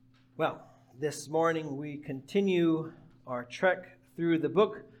Well, this morning we continue our trek through the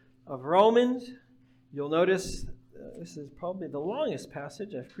book of Romans. You'll notice this is probably the longest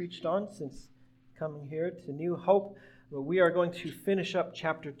passage I've preached on since coming here to New Hope. But we are going to finish up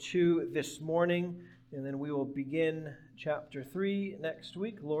chapter 2 this morning, and then we will begin chapter 3 next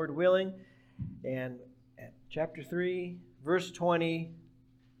week, Lord willing. And at chapter 3, verse 20,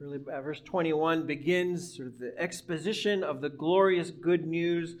 really verse 21 begins sort of the exposition of the glorious good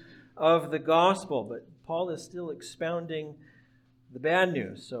news of the gospel, but Paul is still expounding the bad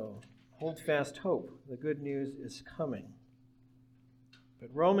news, so hold fast hope. The good news is coming.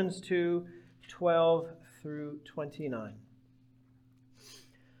 But Romans 2:12 through 29.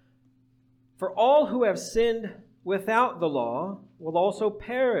 For all who have sinned without the law will also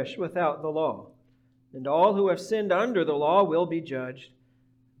perish without the law, and all who have sinned under the law will be judged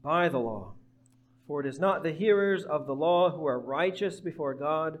by the law. For it is not the hearers of the law who are righteous before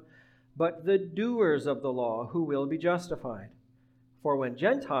God, but the doers of the law who will be justified. For when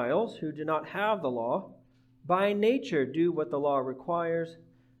Gentiles who do not have the law, by nature do what the law requires,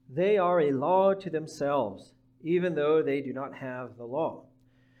 they are a law to themselves, even though they do not have the law.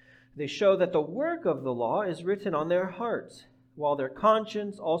 They show that the work of the law is written on their hearts, while their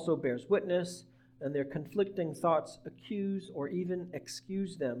conscience also bears witness, and their conflicting thoughts accuse or even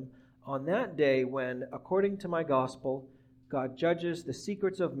excuse them on that day when, according to my gospel, God judges the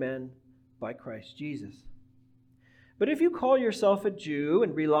secrets of men by Christ Jesus. But if you call yourself a Jew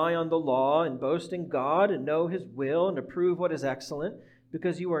and rely on the law and boast in God and know His will and approve what is excellent,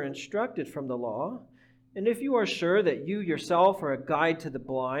 because you are instructed from the law, and if you are sure that you yourself are a guide to the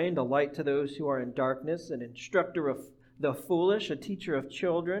blind, a light to those who are in darkness, an instructor of the foolish, a teacher of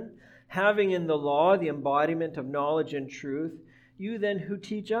children, having in the law the embodiment of knowledge and truth, you then who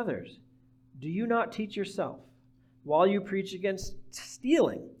teach others, do you not teach yourself? While you preach against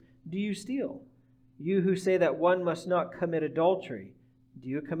stealing, do you steal? You who say that one must not commit adultery, do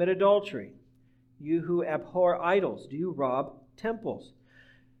you commit adultery? You who abhor idols, do you rob temples?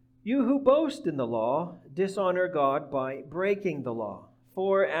 You who boast in the law, dishonor God by breaking the law.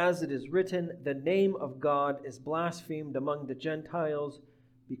 For as it is written, the name of God is blasphemed among the Gentiles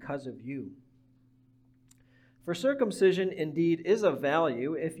because of you. For circumcision indeed is of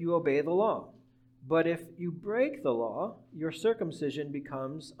value if you obey the law. But if you break the law, your circumcision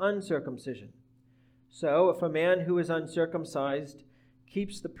becomes uncircumcision. So if a man who is uncircumcised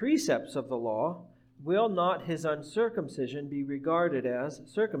keeps the precepts of the law, will not his uncircumcision be regarded as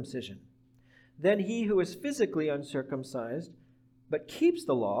circumcision? Then he who is physically uncircumcised, but keeps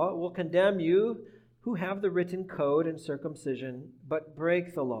the law, will condemn you who have the written code and circumcision, but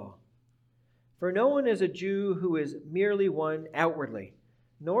break the law. For no one is a Jew who is merely one outwardly,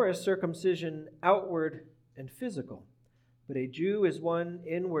 nor is circumcision outward and physical, but a Jew is one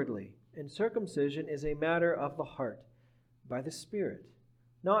inwardly, and circumcision is a matter of the heart, by the Spirit,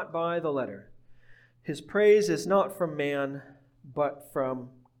 not by the letter. His praise is not from man, but from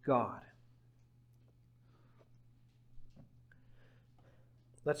God.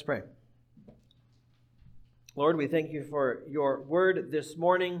 Let's pray. Lord, we thank you for your word this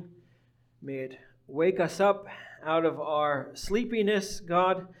morning. May it wake us up out of our sleepiness,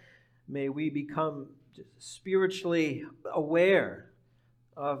 God. May we become spiritually aware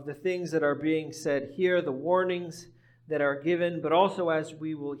of the things that are being said here, the warnings that are given, but also as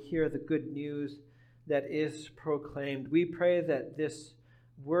we will hear the good news that is proclaimed. We pray that this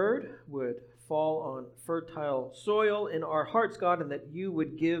word would fall on fertile soil in our hearts, God, and that you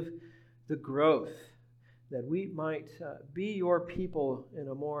would give the growth, that we might be your people in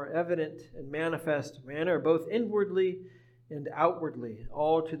a more evident and manifest manner, both inwardly and outwardly,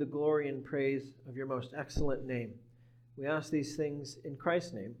 all to the glory and praise of your most excellent name. We ask these things in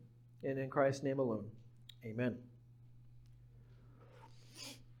Christ's name, and in Christ's name alone. Amen.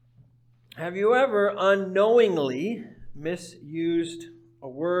 Have you ever unknowingly misused a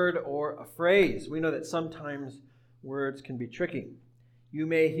word or a phrase? We know that sometimes words can be tricky. You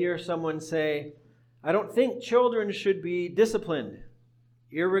may hear someone say, I don't think children should be disciplined,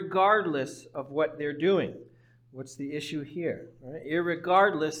 irregardless of what they're doing. What's the issue here? Right?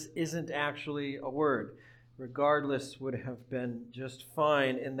 Irregardless isn't actually a word. Regardless would have been just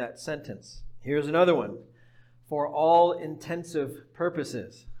fine in that sentence. Here's another one. For all intensive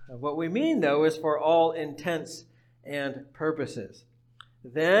purposes. What we mean, though, is for all intents and purposes.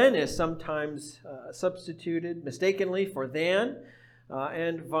 Then is sometimes substituted mistakenly for than,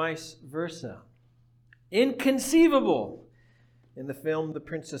 and vice versa. Inconceivable. In the film The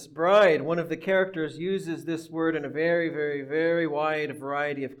Princess Bride, one of the characters uses this word in a very, very, very wide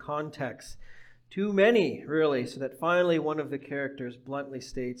variety of contexts. Too many, really, so that finally one of the characters bluntly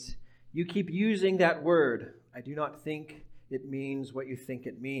states, You keep using that word. I do not think it means what you think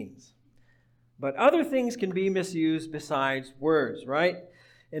it means. But other things can be misused besides words, right?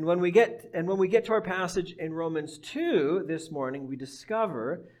 And when we get to our passage in Romans 2 this morning, we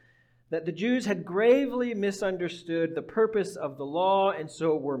discover that the Jews had gravely misunderstood the purpose of the law, and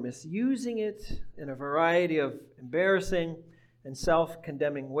so were misusing it in a variety of embarrassing and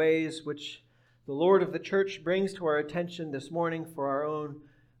self-condemning ways, which the Lord of the church brings to our attention this morning for our own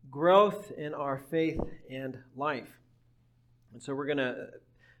growth in our faith and life. And so there's going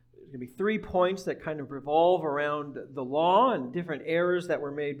to be 3 points that kind of revolve around the law and different errors that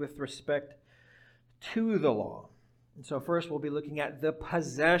were made with respect to the law. And so first we'll be looking at the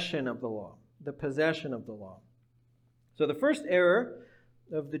possession of the law. The possession of the law. So the first error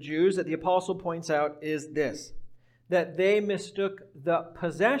of the Jews that the apostle points out is this, that they mistook the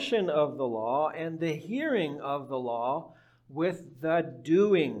possession of the law and the hearing of the law with the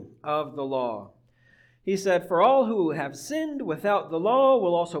doing of the law. He said, "For all who have sinned without the law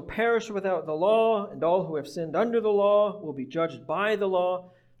will also perish without the law, and all who have sinned under the law will be judged by the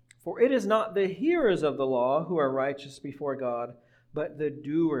law. For it is not the hearers of the law who are righteous before God, but the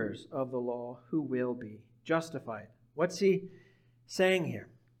doers of the law who will be justified." What's he saying here?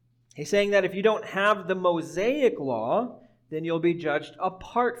 He's saying that if you don't have the Mosaic law, then you'll be judged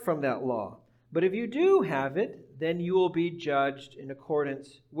apart from that law. But if you do have it, then you will be judged in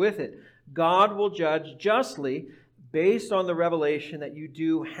accordance with it. God will judge justly based on the revelation that you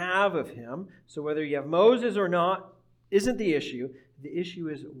do have of him. So whether you have Moses or not isn't the issue. The issue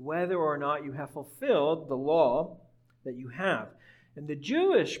is whether or not you have fulfilled the law that you have. And the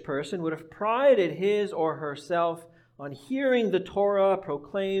Jewish person would have prided his or herself on hearing the Torah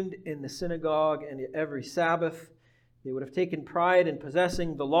proclaimed in the synagogue and every Sabbath. They would have taken pride in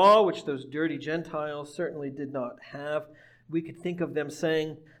possessing the law, which those dirty Gentiles certainly did not have. We could think of them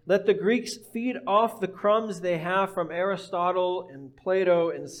saying, "Let the Greeks feed off the crumbs they have from Aristotle and Plato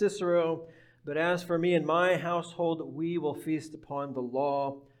and Cicero, but as for me and my household, we will feast upon the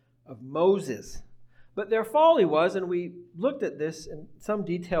law of Moses." But their folly was, and we looked at this in some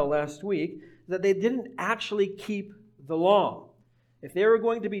detail last week, that they didn't actually keep the law. If they were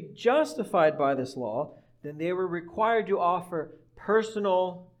going to be justified by this law, then they were required to offer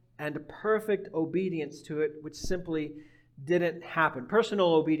personal and perfect obedience to it, which simply didn't happen.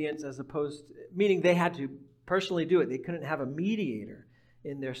 Personal obedience as opposed to, meaning they had to personally do it. They couldn't have a mediator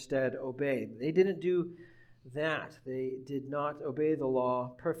in their stead obey. They didn't do that. They did not obey the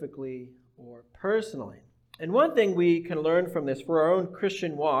law perfectly or personally. And one thing we can learn from this for our own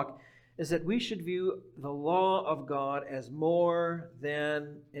Christian walk is that we should view the law of God as more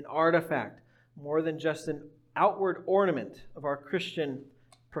than an artifact, more than just an outward ornament of our Christian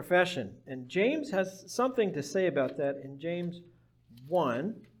profession. And James has something to say about that in James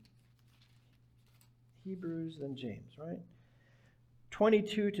 1. Hebrews and James, right?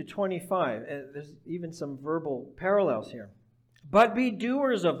 22 to 25. And there's even some verbal parallels here. "But be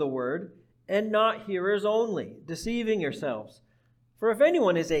doers of the word, and not hearers only, deceiving yourselves. For if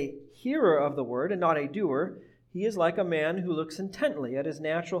anyone is a hearer of the word and not a doer, he is like a man who looks intently at his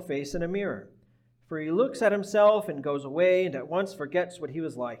natural face in a mirror. For he looks at himself and goes away and at once forgets what he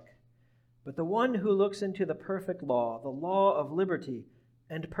was like. But the one who looks into the perfect law, the law of liberty,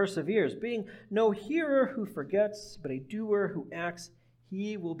 and perseveres, being no hearer who forgets, but a doer who acts,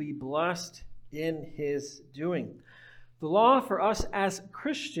 he will be blessed in his doing." The law for us as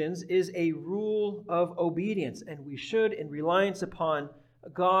Christians is a rule of obedience, and we should, in reliance upon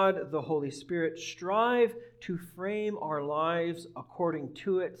God, the Holy Spirit, strive to frame our lives according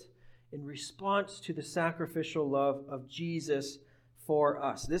to it in response to the sacrificial love of Jesus for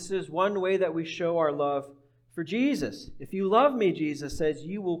us. This is one way that we show our love for Jesus. "If you love me," Jesus says,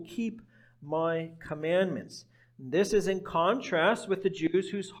 "you will keep my commandments." This is in contrast with the Jews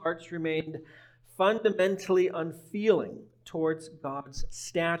whose hearts remained fundamentally unfeeling towards God's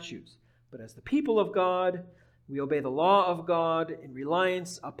statutes. But as the people of God, we obey the law of God in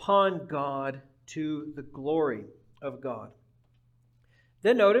reliance upon God to the glory of God.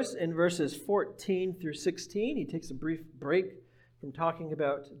 Then notice in verses 14 through 16, he takes a brief break from talking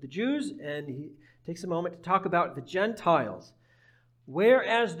about the Jews, and he takes a moment to talk about the Gentiles.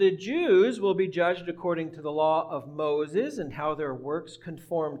 "Whereas the Jews will be judged according to the law of Moses and how their works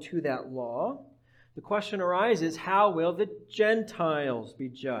conform to that law, the question arises, how will the Gentiles be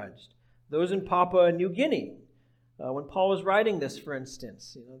judged?" Those in Papua New Guinea, when Paul was writing this, for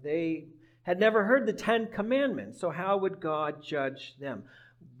instance, they had never heard the 10 Commandments, so how would God judge them?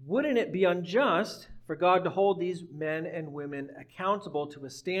 Wouldn't it be unjust for God to hold these men and women accountable to a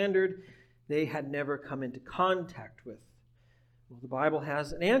standard they had never come into contact with? Well, the Bible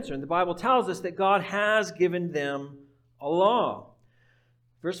has an answer, and the Bible tells us that God has given them a law.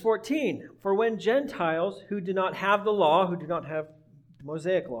 Verse 14, for when Gentiles who do not have the law, who do not have the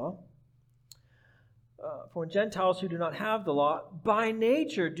Mosaic law, for when Gentiles who do not have the law, by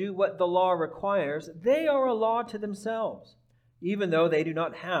nature do what the law requires, they are a law to themselves, even though they do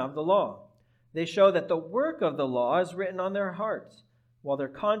not have the law. They show that the work of the law is written on their hearts, while their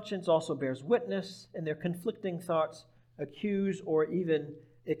conscience also bears witness, and their conflicting thoughts accuse or even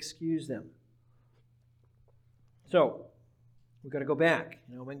excuse them. So, we've got to go back.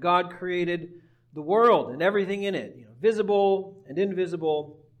 When God created the world and everything in it, visible and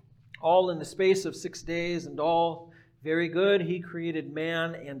invisible, all in the space of 6 days and all very good, He created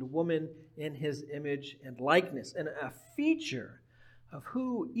man and woman in His image and likeness. And a feature of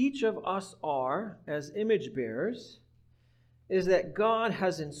who each of us are as image bearers is that God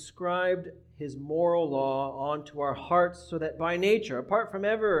has inscribed His moral law onto our hearts so that by nature, apart from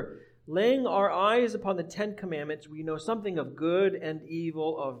ever laying our eyes upon the 10 Commandments, we know something of good and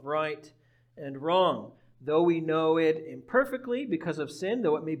evil, of right and wrong. Though we know it imperfectly because of sin,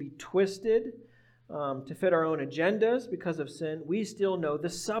 though it may be twisted to fit our own agendas because of sin, we still know the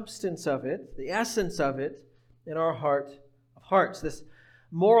substance of it, the essence of it in our heart of hearts. This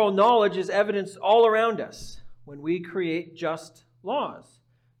moral knowledge is evidenced all around us when we create just laws,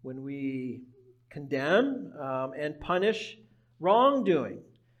 when we condemn and punish wrongdoing,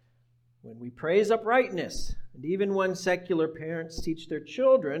 when we praise uprightness, and even when secular parents teach their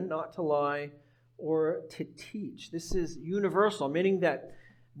children not to lie or to teach. This is universal, meaning that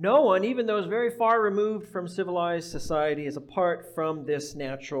no one, even those very far removed from civilized society, is apart from this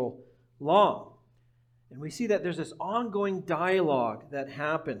natural law. And we see that there's this ongoing dialogue that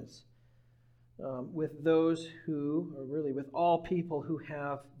happens with those who, or really with all people who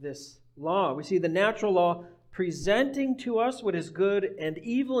have this law. We see the natural law presenting to us what is good and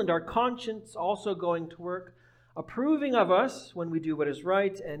evil, and our conscience also going to work, approving of us when we do what is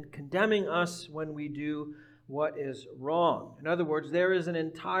right and condemning us when we do what is wrong. In other words, there is an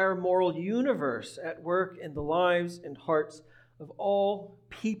entire moral universe at work in the lives and hearts of all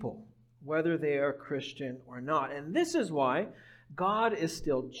people, whether they are Christian or not. And this is why God is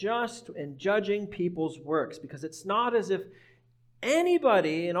still just in judging people's works, because it's not as if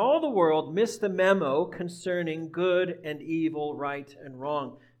anybody in all the world missed the memo concerning good and evil, right and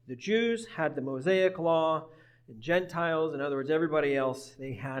wrong. The Jews had the Mosaic law, and Gentiles, in other words, everybody else,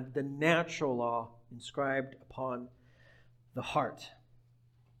 they had the natural law inscribed upon the heart.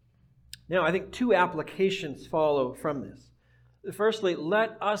 Now, I think 2 applications follow from this. Firstly,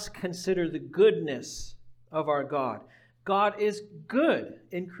 let us consider the goodness of our God. God is good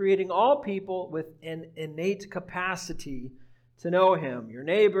in creating all people with an innate capacity to know Him. Your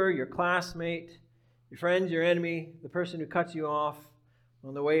neighbor, your classmate, your friend, your enemy, the person who cuts you off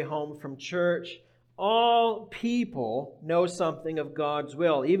on the way home from church. All people know something of God's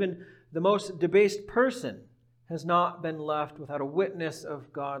will. Even the most debased person has not been left without a witness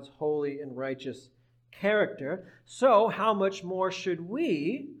of God's holy and righteous character. So how much more should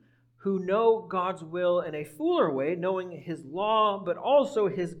we, who know God's will in a fuller way, knowing His law, but also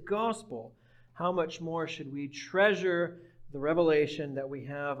His gospel, how much more should we treasure the revelation that we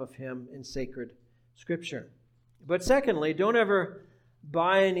have of Him in sacred Scripture? But secondly, don't ever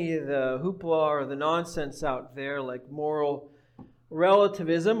buy any of the hoopla or the nonsense out there like moral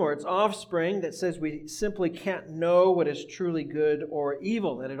relativism or its offspring that says we simply can't know what is truly good or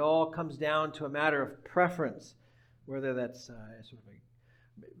evil, that it all comes down to a matter of preference, whether that's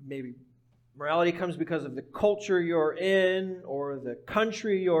maybe morality comes because of the culture you're in or the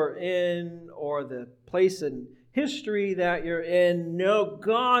country you're in or the place in history that you're in. No,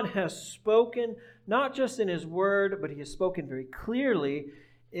 God has spoken, not just in His Word, but He has spoken very clearly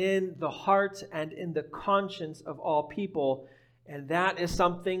in the heart and in the conscience of all people. And that is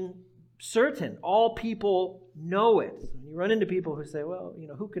something certain. All people know it. When you run into people who say, well,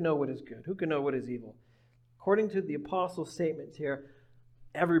 who can know what is good? Who can know what is evil? According to the apostle's statements here,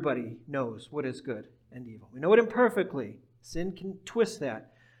 everybody knows what is good and evil. We know it imperfectly. Sin can twist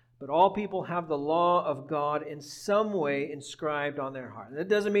that. But all people have the law of God in some way inscribed on their heart. That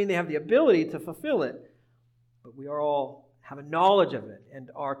doesn't mean they have the ability to fulfill it, but we are all have a knowledge of it and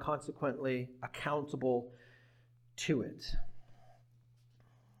are consequently accountable to it.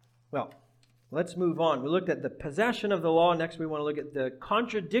 Well, let's move on. We looked at the possession of the law. Next, we want to look at the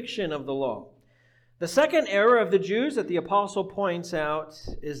contradiction of the law. The second error of the Jews that the apostle points out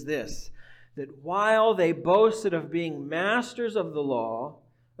is this, that while they boasted of being masters of the law,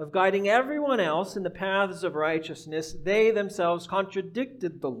 of guiding everyone else in the paths of righteousness, they themselves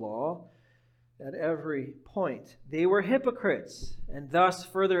contradicted the law at every point. They were hypocrites, and thus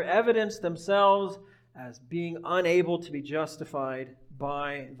further evidenced themselves as being unable to be justified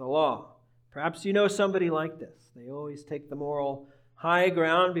by the law. Perhaps you know somebody like this. They always take the moral high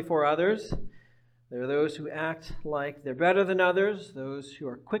ground before others. There are those who act like they're better than others, those who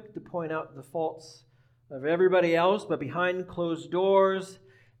are quick to point out the faults of everybody else, but behind closed doors,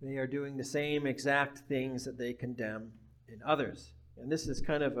 they are doing the same exact things that they condemn in others. And this is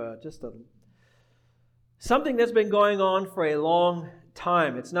kind of something that's been going on for a long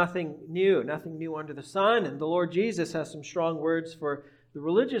time. It's nothing new under the sun. And the Lord Jesus has some strong words for the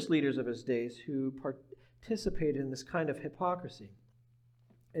religious leaders of his days who participated in this kind of hypocrisy.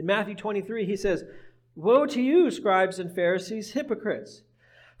 In Matthew 23, he says, "Woe to you, scribes and Pharisees, hypocrites!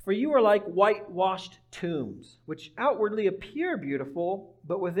 For you are like whitewashed tombs, which outwardly appear beautiful,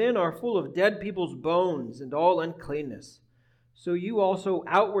 but within are full of dead people's bones and all uncleanness. So you also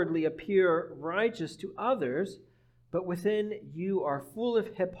outwardly appear righteous to others, but within you are full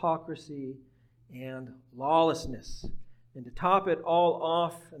of hypocrisy and lawlessness." And to top it all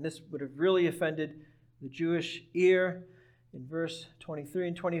off, and this would have really offended the Jewish ear, in verse 23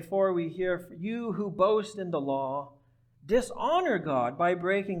 and 24, we hear, "You who boast in the law, dishonor God by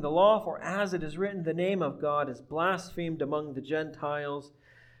breaking the law, for as it is written, the name of God is blasphemed among the Gentiles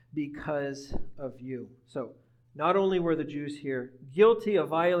because of you." So, not only were the Jews here guilty of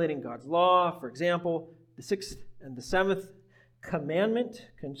violating God's law, for example, the 6th and the 7th commandment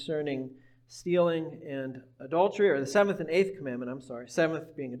concerning stealing and adultery, or the 7th and 8th commandment,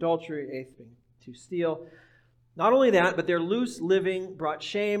 7th being adultery, 8th being to steal. Not only that, but their loose living brought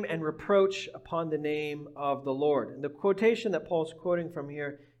shame and reproach upon the name of the Lord. And the quotation that Paul's quoting from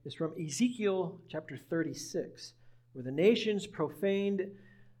here is from Ezekiel chapter 36, where the nations profaned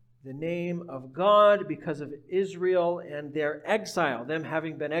the name of God because of Israel and their exile, them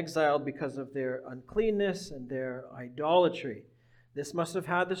having been exiled because of their uncleanness and their idolatry. This must have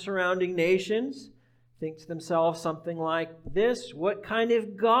had the surrounding nations think to themselves something like this: "What kind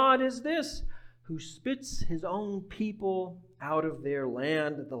of God is this, who spits his own people out of their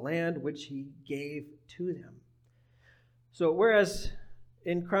land, the land which he gave to them?" So whereas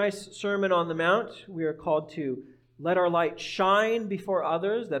in Christ's Sermon on the Mount, we are called to let our light shine before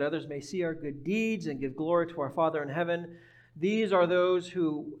others, that others may see our good deeds and give glory to our Father in heaven, these are those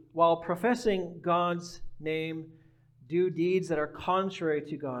who, while professing God's name, do deeds that are contrary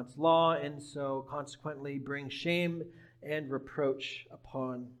to God's law, and so consequently bring shame and reproach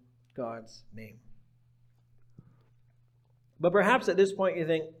upon God's name. But perhaps at this point you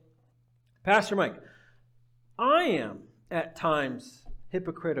think, "Pastor Mike, I am at times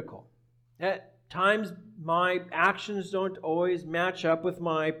hypocritical. At times my actions don't always match up with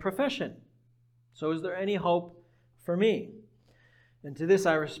my profession. So is there any hope for me?" And to this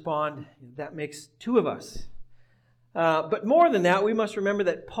I respond, that makes two of us. But more than that, we must remember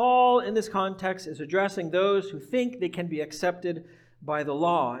that Paul in this context is addressing those who think they can be accepted by the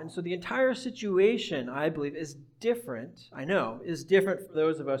law. And so the entire situation, I believe, is different for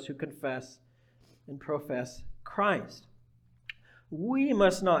those of us who confess and profess Christ. We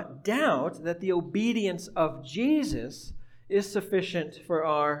must not doubt that the obedience of Jesus is sufficient for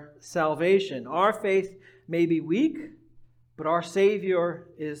our salvation. Our faith may be weak, but our Savior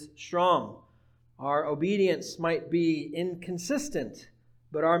is strong. Our obedience might be inconsistent,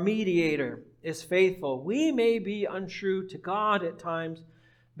 but our mediator is faithful. We may be untrue to God at times,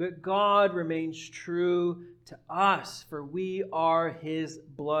 but God remains true to us, for we are his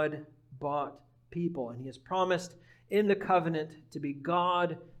blood-bought people. And he has promised in the covenant to be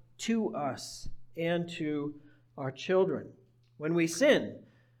God to us and to our children. When we sin,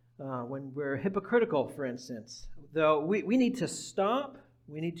 when we're hypocritical, for instance, though we need to stop.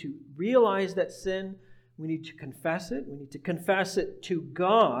 We need to realize that sin. We need to confess it. We need to confess it to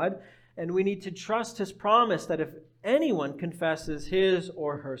God. And we need to trust his promise that if anyone confesses his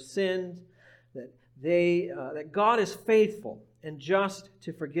or her sins, that God is faithful and just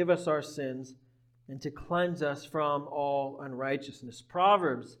to forgive us our sins and to cleanse us from all unrighteousness.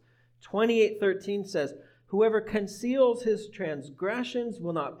 Proverbs 28:13 says, "Whoever conceals his transgressions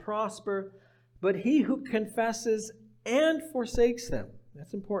will not prosper, but he who confesses and forsakes them,"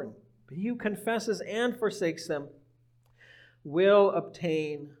 that's important, "but he who confesses and forsakes them will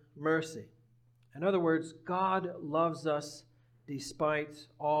obtain mercy." In other words, God loves us despite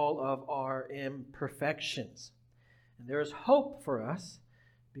all of our imperfections. And there is hope for us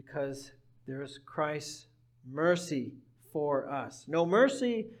because there is Christ's mercy for us. No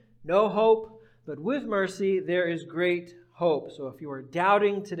mercy, no hope, but with mercy there is great hope. So if you are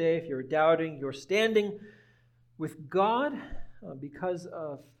doubting today, if you're doubting you're standing with God because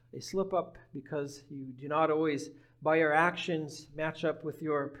of They slip up because you do not always, by your actions, match up with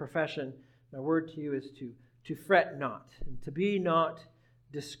your profession. My word to you is to fret not, and to be not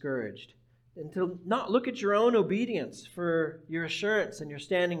discouraged, and to not look at your own obedience for your assurance and your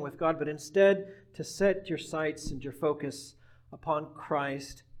standing with God, but instead to set your sights and your focus upon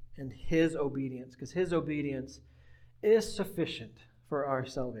Christ and His obedience, because His obedience is sufficient for our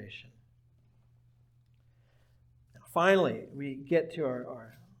salvation. Now, finally, we get to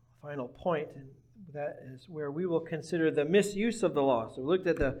our final point, and that is where we will consider the misuse of the law. So we looked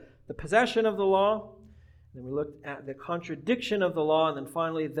at the possession of the law, then we looked at the contradiction of the law, and then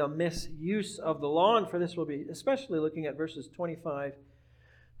finally the misuse of the law. And for this we'll be especially looking at verses 25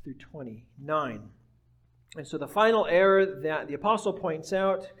 through 29. And so the final error that the apostle points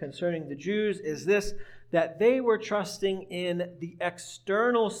out concerning the Jews is this, that they were trusting in the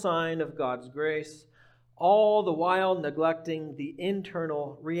external sign of God's grace, all the while neglecting the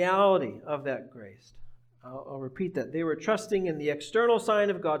internal reality of that grace. I'll repeat that. They were trusting in the external sign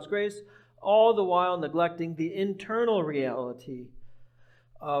of God's grace, all the while neglecting the internal reality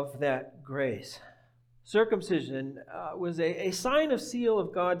of that grace. Circumcision was a sign of seal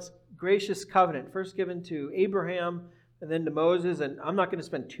of God's gracious covenant, first given to Abraham and then to Moses. And I'm not going to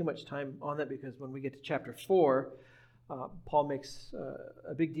spend too much time on that because when we get to chapter 4, Paul makes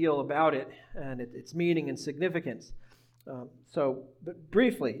a big deal about it and its meaning and significance. But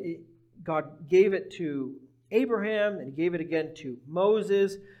briefly, God gave it to Abraham and He gave it again to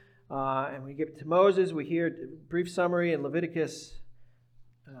Moses. And we give it to Moses. We hear a brief summary in Leviticus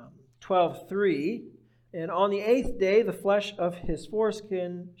 12:3. And on the 8th day, the flesh of his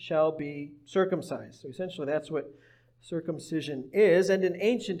foreskin shall be circumcised. So essentially, that's what circumcision is. And in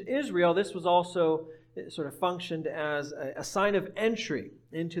ancient Israel, this was also sort of functioned as a sign of entry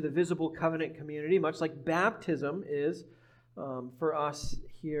into the visible covenant community, much like baptism is for us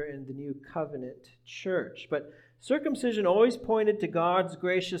here in the New Covenant Church. But circumcision always pointed to God's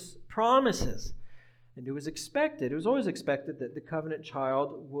gracious promises. And it was always expected that the covenant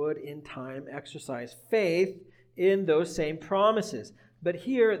child would in time exercise faith in those same promises. But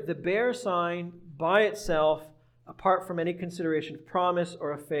here, the bare sign by itself, apart from any consideration of promise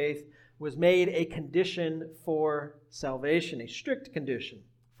or of faith, was made a condition for salvation, a strict condition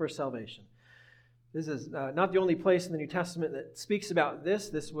for salvation. This is not the only place in the New Testament that speaks about this.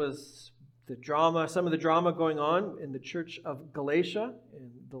 This was some of the drama going on in the church of Galatia,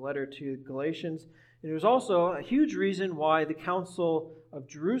 in the letter to Galatians. And it was also a huge reason why the Council of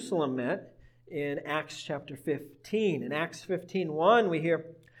Jerusalem met in Acts chapter 15. In Acts 15:1, we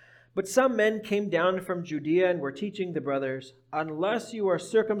hear, "But some men came down from Judea and were teaching the brothers, 'Unless you are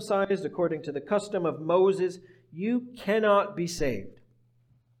circumcised according to the custom of Moses, you cannot be saved.'"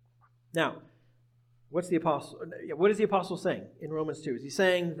 Now, what is the apostle saying in Romans 2? Is he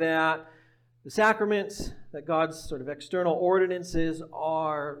saying that the sacraments, that God's sort of external ordinances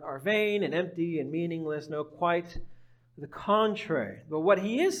are vain and empty and meaningless? No, quite the contrary. But what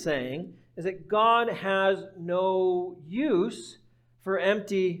he is saying is that God has no use for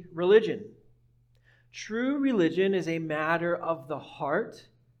empty religion. True religion is a matter of the heart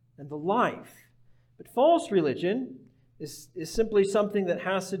and the life. But false religion is simply something that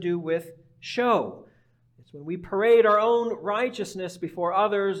has to do with show. It's when we parade our own righteousness before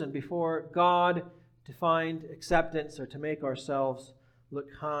others and before God to find acceptance or to make ourselves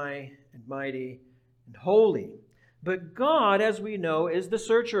look high and mighty and holy. But God, as we know, is the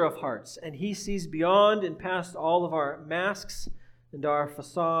searcher of hearts, and He sees beyond and past all of our masks and our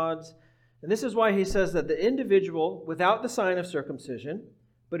facades. And this is why He says that the individual without the sign of circumcision,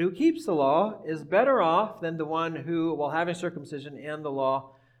 but who keeps the law, is better off than the one who, while having circumcision and the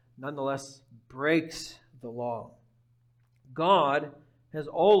law, nonetheless breaks the law. God has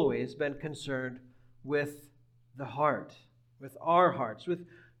always been concerned with the heart, with our hearts, with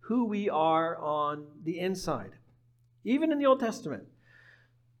who we are on the inside. Even in the Old Testament.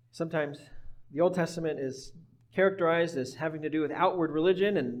 Sometimes the Old Testament is characterized as having to do with outward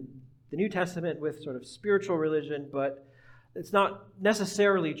religion and the New Testament with sort of spiritual religion, but it's not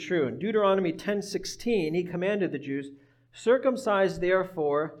necessarily true. In Deuteronomy 10:16, He commanded the Jews, "Circumcise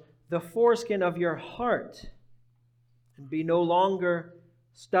therefore the foreskin of your heart, and be no longer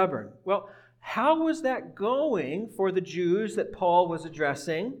stubborn." Well, how was that going for the Jews that Paul was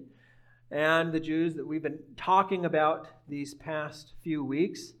addressing and the Jews that we've been talking about these past few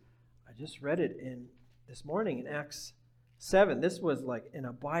weeks? I just read it this morning in Acts 7. This was like an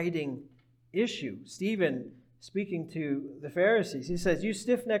abiding issue. Stephen speaking to the Pharisees, he says, "You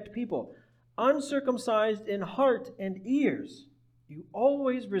stiff-necked people, uncircumcised in heart and ears, you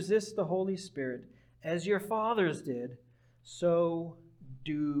always resist the Holy Spirit, as your fathers did, so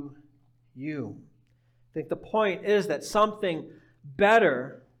do you. I think the point is that something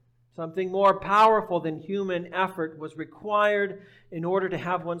better, something more powerful than human effort was required in order to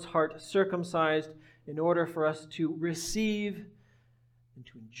have one's heart circumcised, in order for us to receive and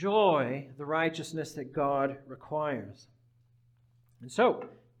to enjoy the righteousness that God requires. And so,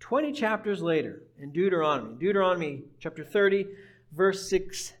 20 chapters later, in Deuteronomy chapter 30, verse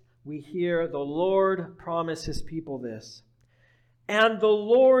 6, we hear the Lord promise his people this. And the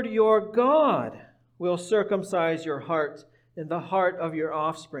Lord your God will circumcise your heart and the heart of your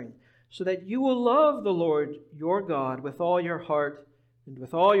offspring, so that you will love the Lord your God with all your heart and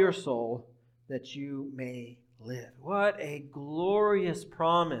with all your soul, that you may live. What a glorious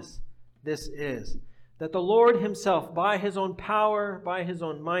promise this is. That the Lord himself, by his own power, by his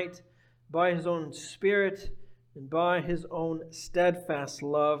own might, by his own spirit, and by his own steadfast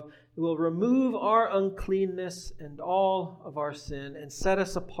love, will remove our uncleanness and all of our sin and set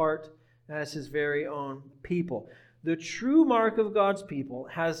us apart as his very own people. The true mark of God's people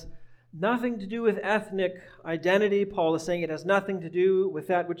has nothing to do with ethnic identity. Paul is saying it has nothing to do with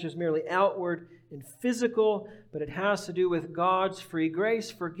that which is merely outward and physical, but it has to do with God's free grace,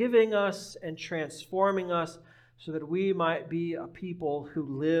 forgiving us and transforming us so that we might be a people who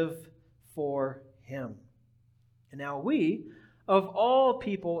live for him. And now we, of all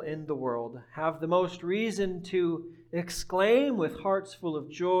people in the world, have the most reason to exclaim with hearts full of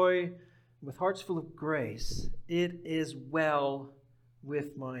joy, with hearts full of grace, "It is well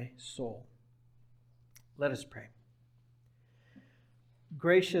with my soul." Let us pray.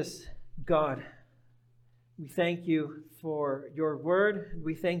 Gracious God, we thank you for your word.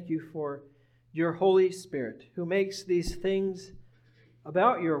 We thank you for your Holy Spirit, who makes these things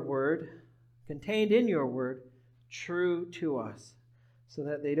about your word, contained in your word, true to us, so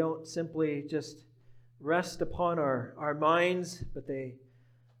that they don't simply just rest upon our minds, but they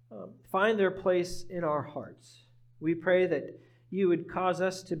find their place in our hearts. We pray that you would cause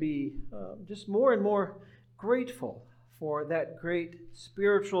us to be just more and more grateful for that great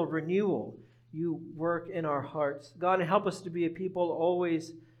spiritual renewal you work in our hearts. God, and help us to be a people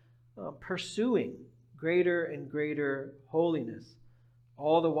always pursuing greater and greater holiness,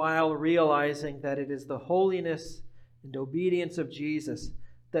 all the while realizing that it is the holiness and obedience of Jesus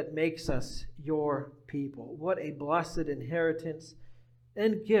that makes us your people. What a blessed inheritance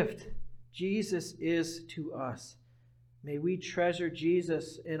and gift Jesus is to us. May we treasure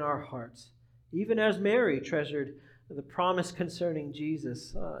Jesus in our hearts, even as Mary treasured the promise concerning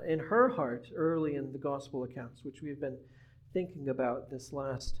Jesus in her heart early in the gospel accounts, which we've been thinking about this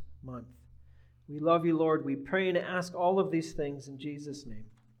last month. We love you, Lord. We pray and ask all of these things in Jesus' name.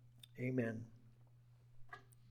 Amen.